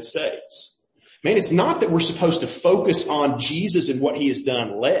in the United States. Man, it's not that we're supposed to focus on Jesus and what he has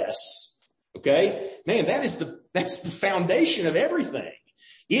done less. Okay? Man, that's the foundation of everything.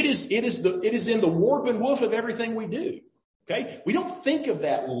 It is in the warp and woof of everything we do. Okay? We don't think of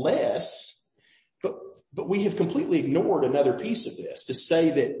that less, but we have completely ignored another piece of this to say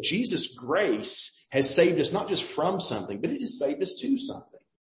that Jesus' grace has saved us not just from something, but it has saved us to something.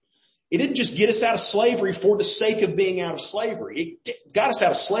 It didn't just get us out of slavery for the sake of being out of slavery. It got us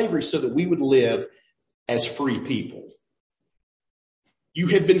out of slavery so that we would live as free people. You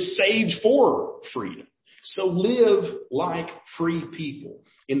have been saved for freedom. So live like free people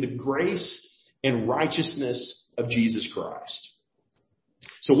in the grace and righteousness of Jesus Christ.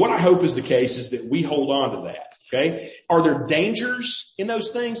 So what I hope is the case is that we hold on to that. Okay? Are there dangers in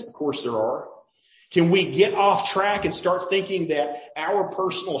those things? Of course there are. Can we get off track and start thinking that our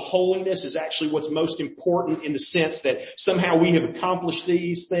personal holiness is actually what's most important in the sense that somehow we have accomplished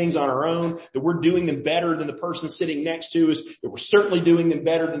these things on our own, that we're doing them better than the person sitting next to us, that we're certainly doing them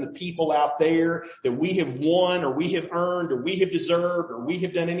better than the people out there, that we have won or we have earned or we have deserved or we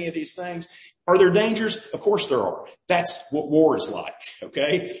have done any of these things? Are there dangers? Of course there are. That's what war is like,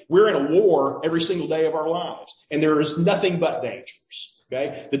 okay? We're in a war every single day of our lives, and there is nothing but dangers.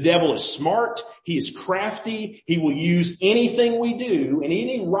 Okay? The devil is smart. He is crafty. He will use anything we do and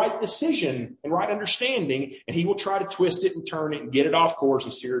any right decision and right understanding, and he will try to twist it and turn it and get it off course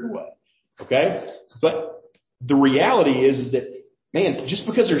and steer it away. Okay? But the reality is that, man, just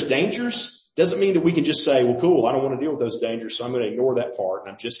because there's dangers doesn't mean that we can just say, well, cool, I don't want to deal with those dangers, so I'm going to ignore that part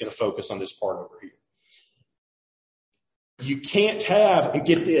and I'm just going to focus on this part over here. You can't have, and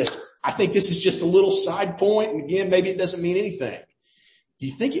get this, I think this is just a little side point, and again, maybe it doesn't mean anything. Do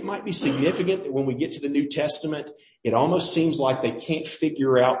you think it might be significant that when we get to the New Testament, it almost seems like they can't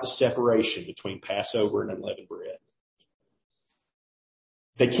figure out the separation between Passover and unleavened bread?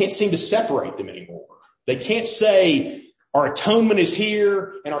 They can't seem to separate them anymore. They can't say our atonement is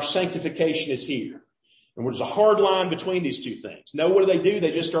here and our sanctification is here. And there's a hard line between these two things. No, what do?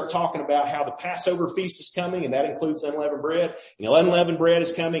 They just start talking about how the Passover feast is coming and that includes unleavened bread. And the unleavened bread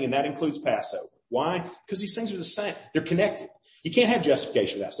is coming and that includes Passover. Why? Because these things are the same. They're connected. You can't have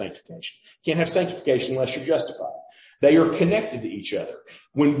justification without sanctification. You can't have sanctification unless you're justified. They are connected to each other.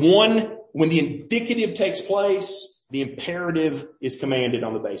 When the indicative takes place, the imperative is commanded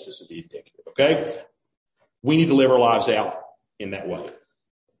on the basis of the indicative. Okay? We need to live our lives out in that way.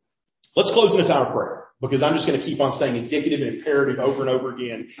 Let's close in a time of prayer, because I'm just going to keep on saying indicative and imperative over and over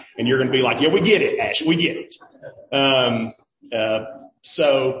again, and you're going to be like, yeah, we get it, Ash, we get it.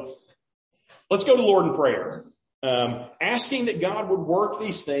 So let's go to the Lord in prayer. Asking that God would work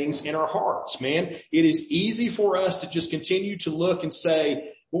these things in our hearts, man. It is easy for us to just continue to look and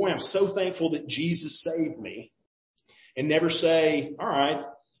say, boy, I'm so thankful that Jesus saved me, and never say, all right,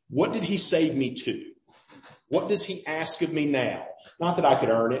 what did he save me to? What does he ask of me now? Not that I could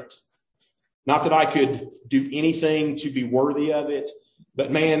earn it. Not that I could do anything to be worthy of it,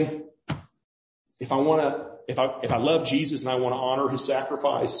 But man, if I love Jesus and I want to honor his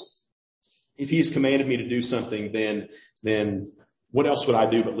sacrifice, if he has commanded me to do something, then what else would I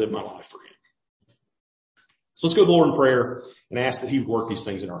do but live my life for him? So let's go to the Lord in prayer and ask that he would work these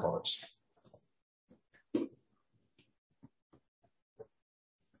things in our hearts.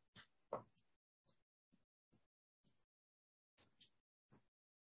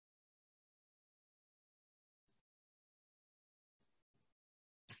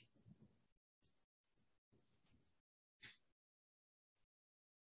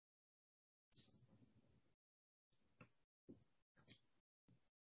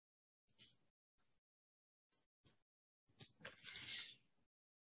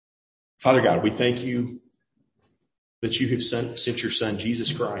 Father God, we thank you that you have sent your Son,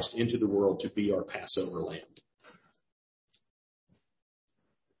 Jesus Christ, into the world to be our Passover lamb.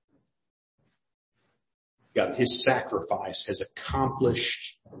 God, his sacrifice has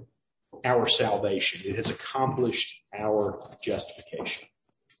accomplished our salvation. It has accomplished our justification.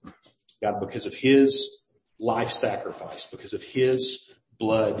 God, because of his life sacrifice, because of his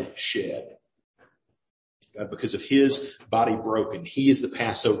blood shed, God, because of his body broken, he is the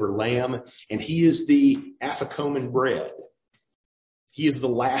Passover lamb, and he is the Afikomen bread. He is the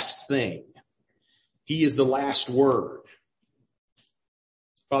last thing. He is the last word.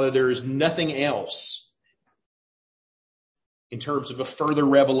 Father, there is nothing else in terms of a further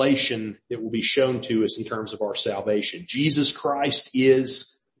revelation that will be shown to us in terms of our salvation. Jesus Christ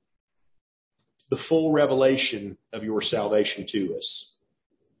is the full revelation of your salvation to us.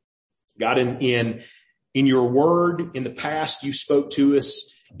 God, in your word, in the past, you spoke to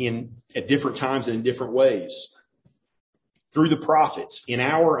us at different times and in different ways. Through the prophets, in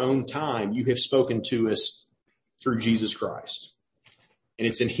our own time, you have spoken to us through Jesus Christ. And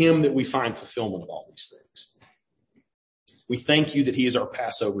it's in him that we find fulfillment of all these things. We thank you that he is our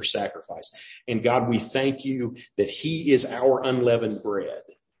Passover sacrifice. And God, we thank you that he is our unleavened bread.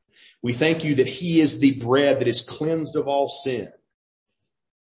 We thank you that he is the bread that is cleansed of all sin.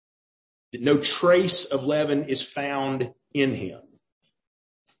 That no trace of leaven is found in him.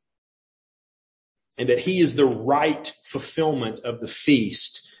 And that he is the right fulfillment of the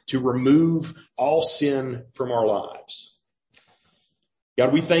feast to remove all sin from our lives.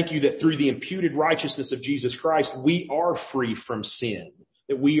 God, we thank you that through the imputed righteousness of Jesus Christ, we are free from sin.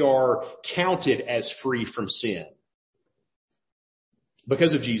 That we are counted as free from sin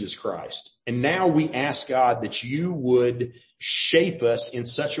because of Jesus Christ. And now we ask, God, that you would shape us in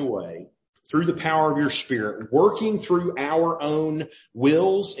such a way through the power of your Spirit, working through our own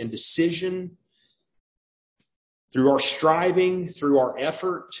wills and decision, through our striving, through our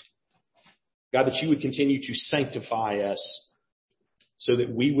effort. God, that you would continue to sanctify us so that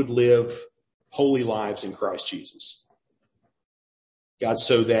we would live holy lives in Christ Jesus. God,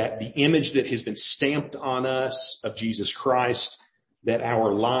 so that the image that has been stamped on us of Jesus Christ, that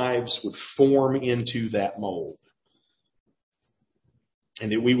our lives would form into that mold.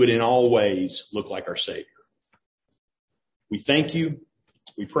 And that we would in all ways look like our Savior. We thank you.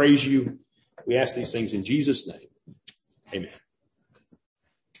 We praise you. We ask these things in Jesus' name. Amen.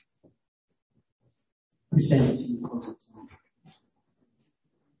 We stand and sing the closing song.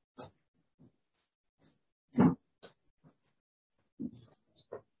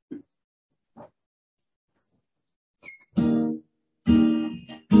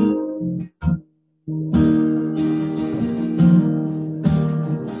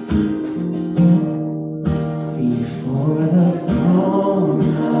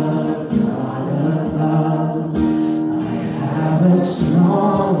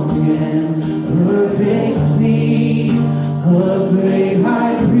 Strong and perfect peace.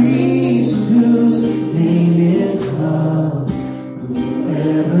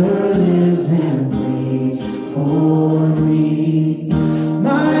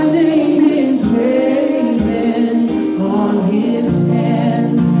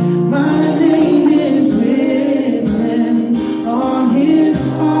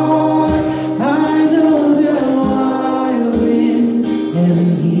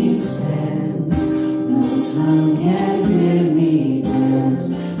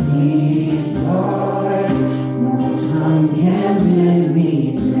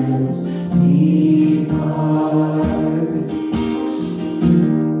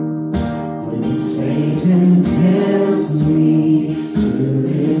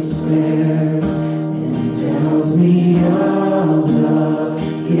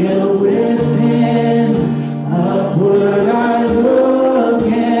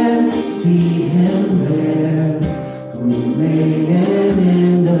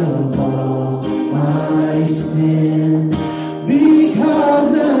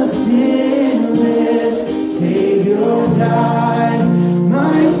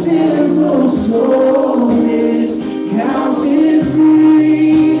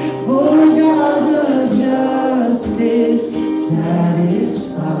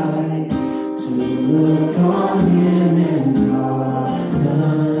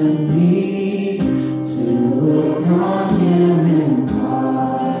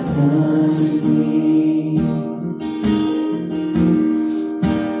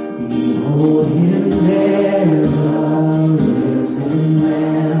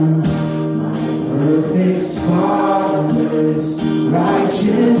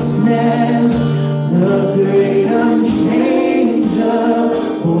 righteousness, the great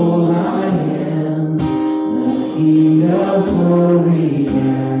unchangeable I am, the King of glory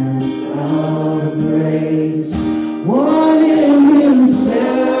and of grace. One in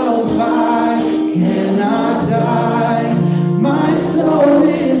himself I cannot die. My soul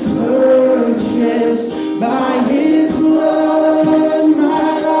is purchased by his blood.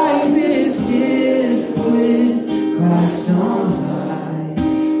 My life is hid with Christ on high,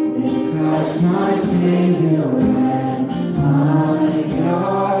 with Christ my Savior and my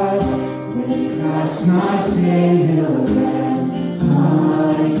God, with Christ my Savior and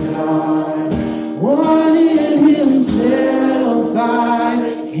my God. One in himself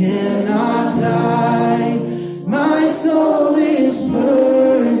I cannot die. My soul is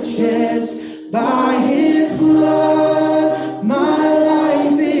purchased by his blood. My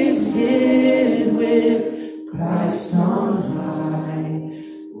life is hid with Christ on high,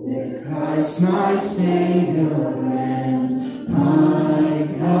 with Christ my Savior and my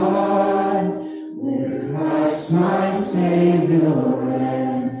God, with Christ my Savior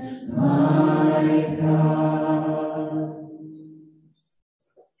and my God.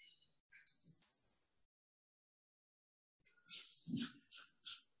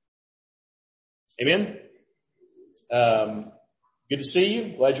 Amen. Good to see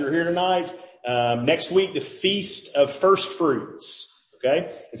you. Glad you're here tonight. Next week, the Feast of First Fruits.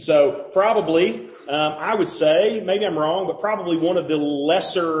 Okay. And so probably, I would say, maybe I'm wrong, but probably one of the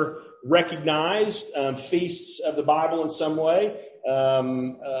lesser recognized, feasts of the Bible in some way.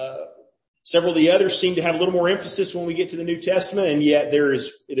 Several of the others seem to have a little more emphasis when we get to the New Testament, and yet there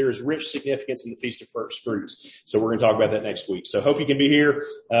is rich significance in the Feast of First Fruits. So we're going to talk about that next week. So hope you can be here.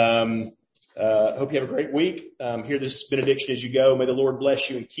 Hope you have a great week. Hear this benediction as you go. May the Lord bless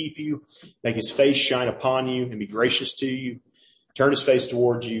you and keep you, make his face shine upon you and be gracious to you, turn his face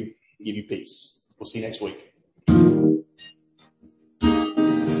towards you, and give you peace. We'll see you next week.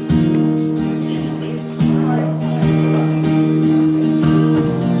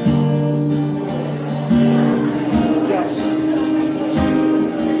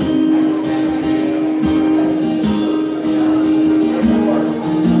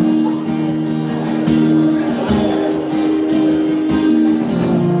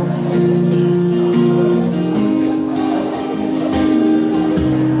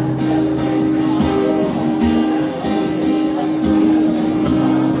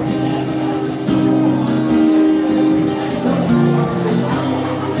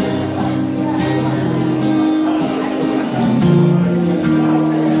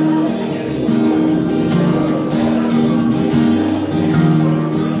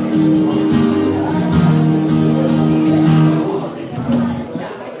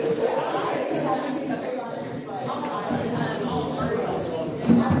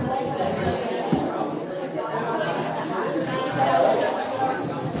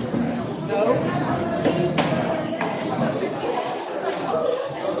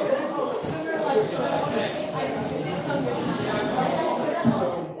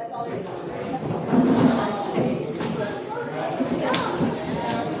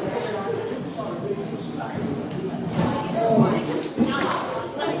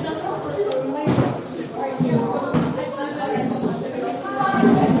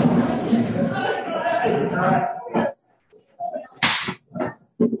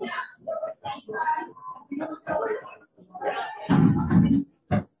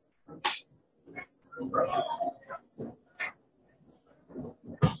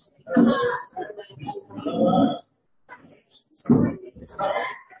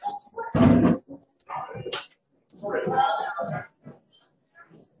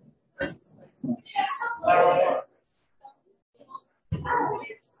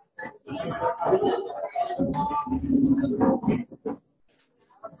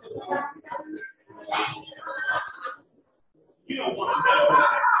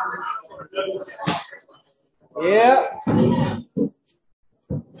 Yeah.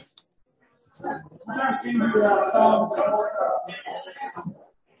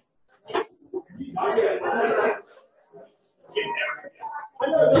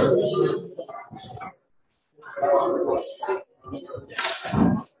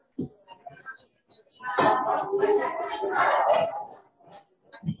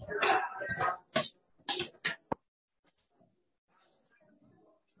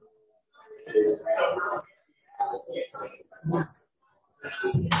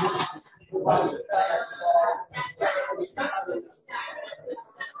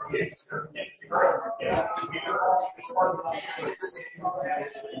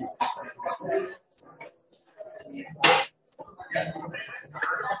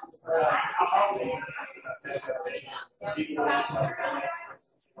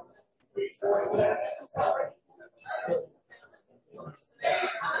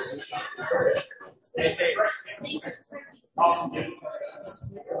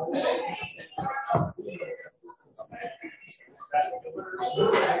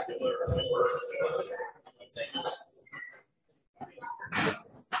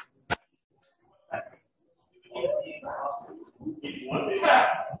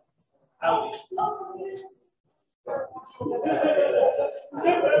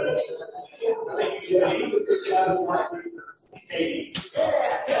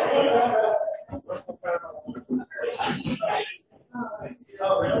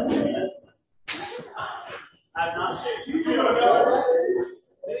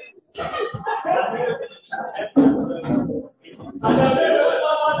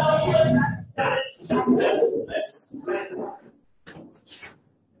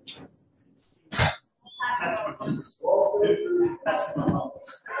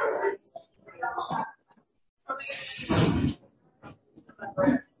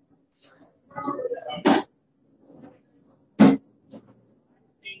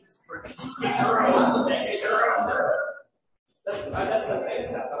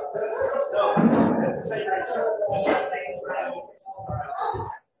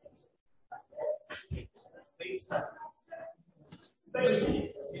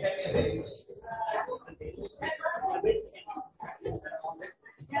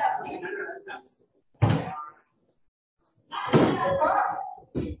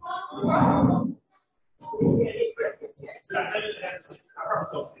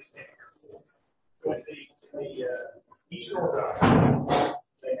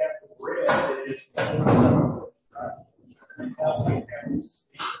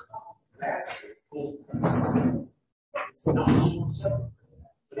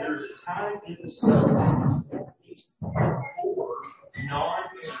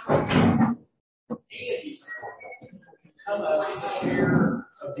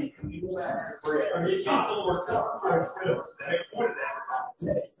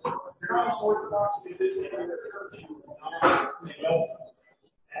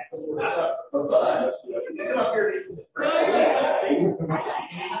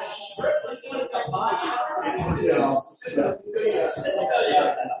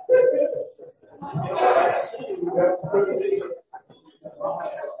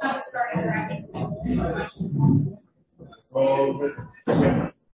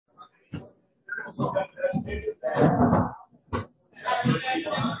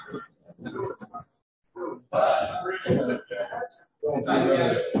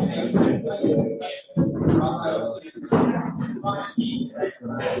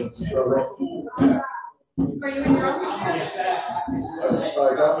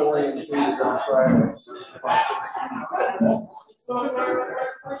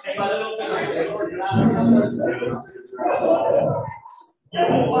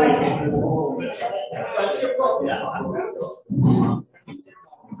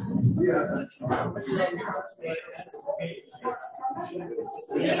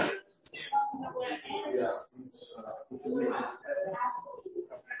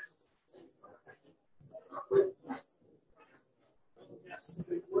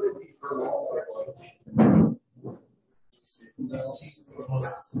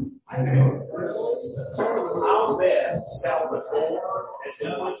 I'll bet Salvatore is in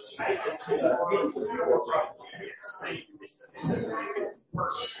much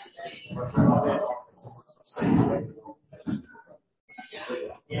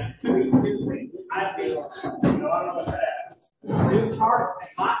yeah, I feel it's hard.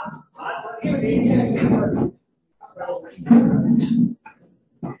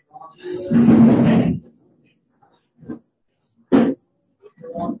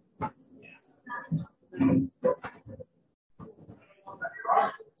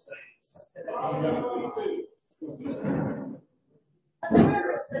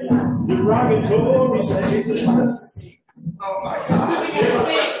 Derogatory says, oh my God,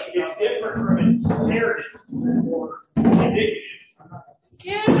 it's different from imperative or indicative.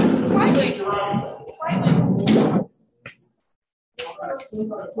 Yeah, slightly.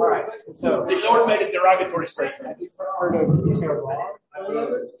 All right. So the Lord made a derogatory statement. Have you heard of terroir?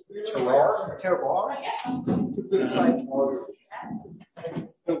 Terroir? Terroir? It's like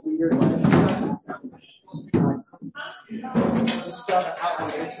a weird stuff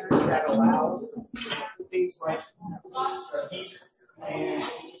out in nature that allows things like heat and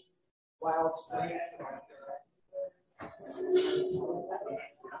wild streams.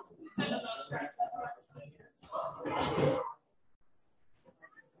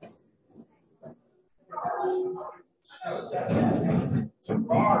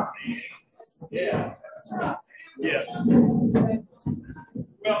 Yeah. Yeah.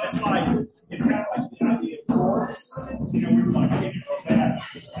 Well, it's kind of like the idea of chorus. We were like, hey, what's that?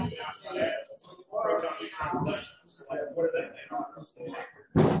 What are they?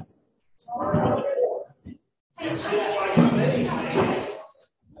 It's just like a thing.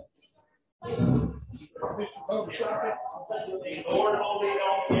 The Lord holding it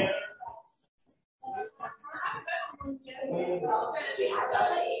all together.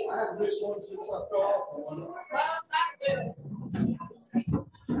 I have this one since I fell off one.